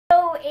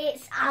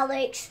it's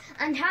Alex,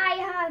 and I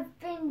have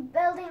been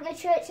building a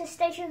church of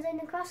Stations in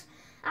the Cross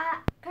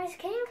at Christ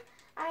King.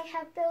 I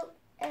have built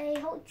a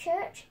whole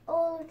church,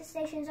 all of the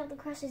Stations of the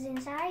Cross is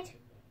inside.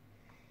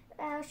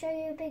 I'll show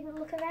you a big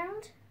look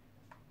around.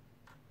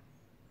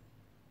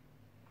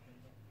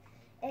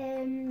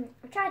 I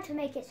tried to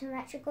make it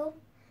symmetrical,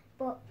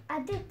 but I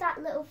did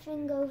that little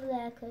thing over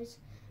there because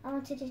I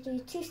wanted to do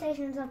 2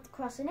 Stations of the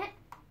Cross in it.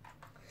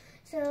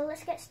 So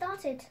let's get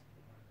started.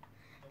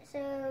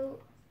 So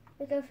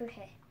we go through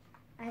here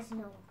as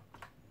normal.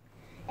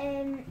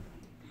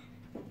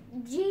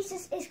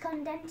 Jesus is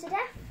condemned to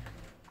death.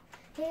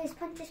 Here's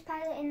Pontius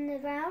Pilate in the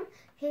brown.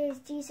 Here's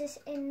Jesus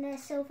in the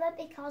silver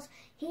because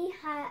he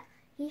had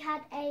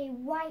a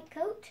white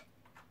coat.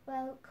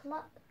 Well,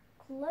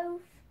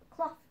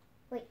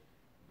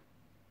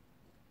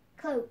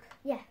 cloak.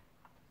 Yeah.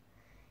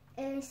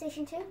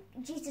 Station 2.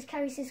 Jesus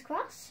carries his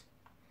cross.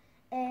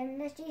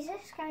 There's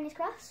Jesus carrying his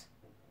cross.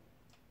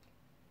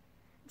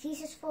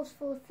 Jesus falls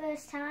for the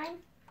first time.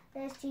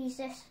 There's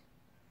Jesus.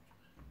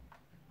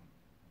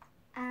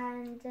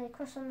 And the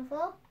cross on the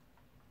floor.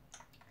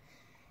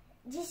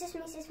 Jesus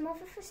meets his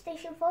mother for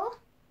Station 4.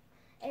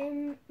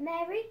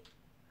 Mary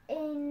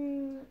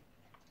in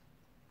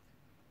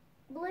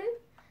blue.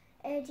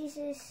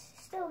 Jesus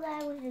still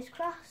there with his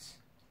cross.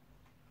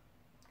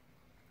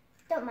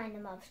 Don't mind the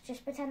mobs,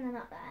 just pretend they're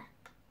not there.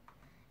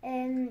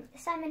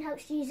 Simon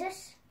helps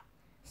Jesus.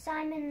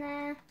 Simon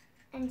there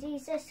and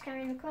Jesus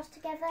carrying the cross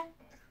together.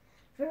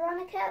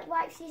 Veronica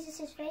wipes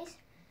Jesus' face.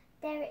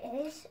 There it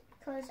is,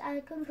 because I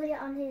couldn't put it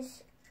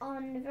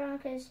on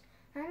Veronica's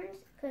hand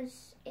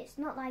because it's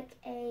not like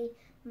a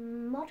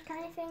mod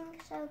kind of thing.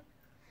 So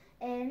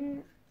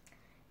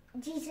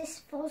Jesus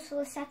falls for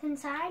the second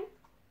time.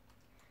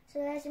 So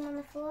there's him on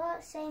the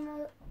floor, same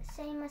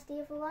as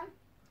the other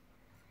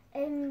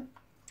one.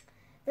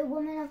 The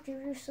woman of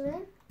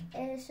Jerusalem.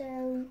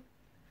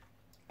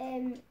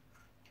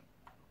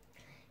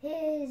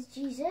 Here's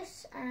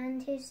Jesus,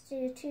 and here's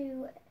the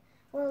 2.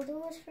 Well, there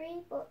was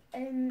 3, but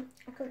I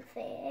couldn't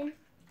fit it in.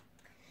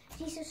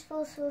 Jesus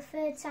falls for the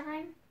 3rd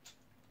time.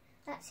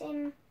 That's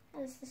him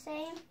as the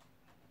same.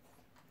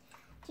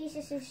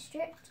 Jesus is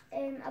stripped.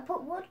 I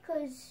put wood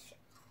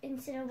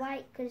instead of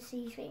white because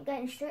he's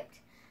getting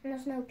stripped, and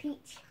there's no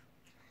peach.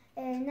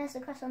 There's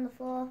the cross on the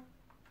floor.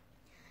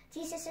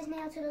 Jesus is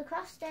nailed to the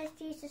cross. There's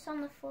Jesus on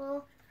the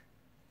floor.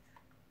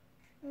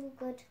 All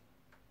good.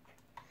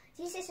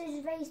 Jesus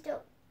is raised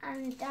up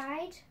and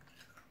died.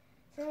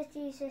 So there's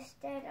Jesus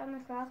dead on the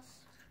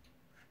cross.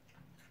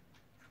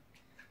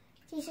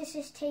 Jesus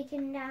is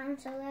taken down,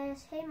 so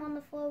there's him on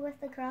the floor with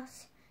the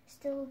cross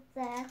still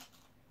there.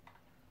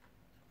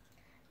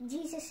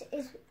 Jesus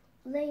is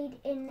laid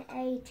in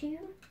a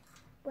tomb.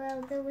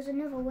 Well, there was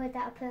another word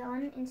that I put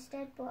on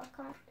instead, but I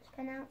can't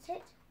pronounce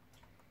it.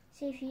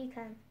 See if you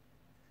can.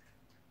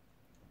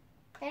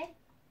 Okay.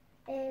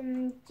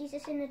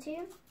 Jesus in the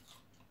tomb.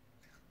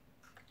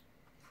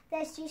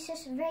 There's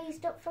Jesus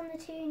raised up from the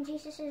tomb.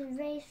 Jesus is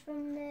raised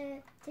from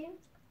the tomb.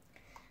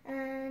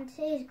 And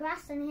here's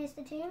grass and here's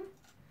the tomb.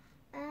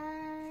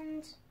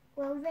 And,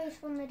 well, raised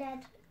from the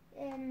dead.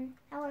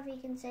 However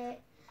you can say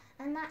it.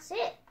 And that's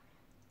it.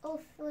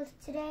 All for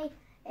today.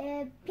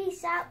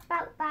 Peace out,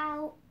 bow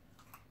bow.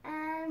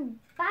 And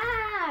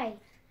bye.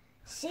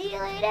 See you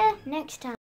later next time.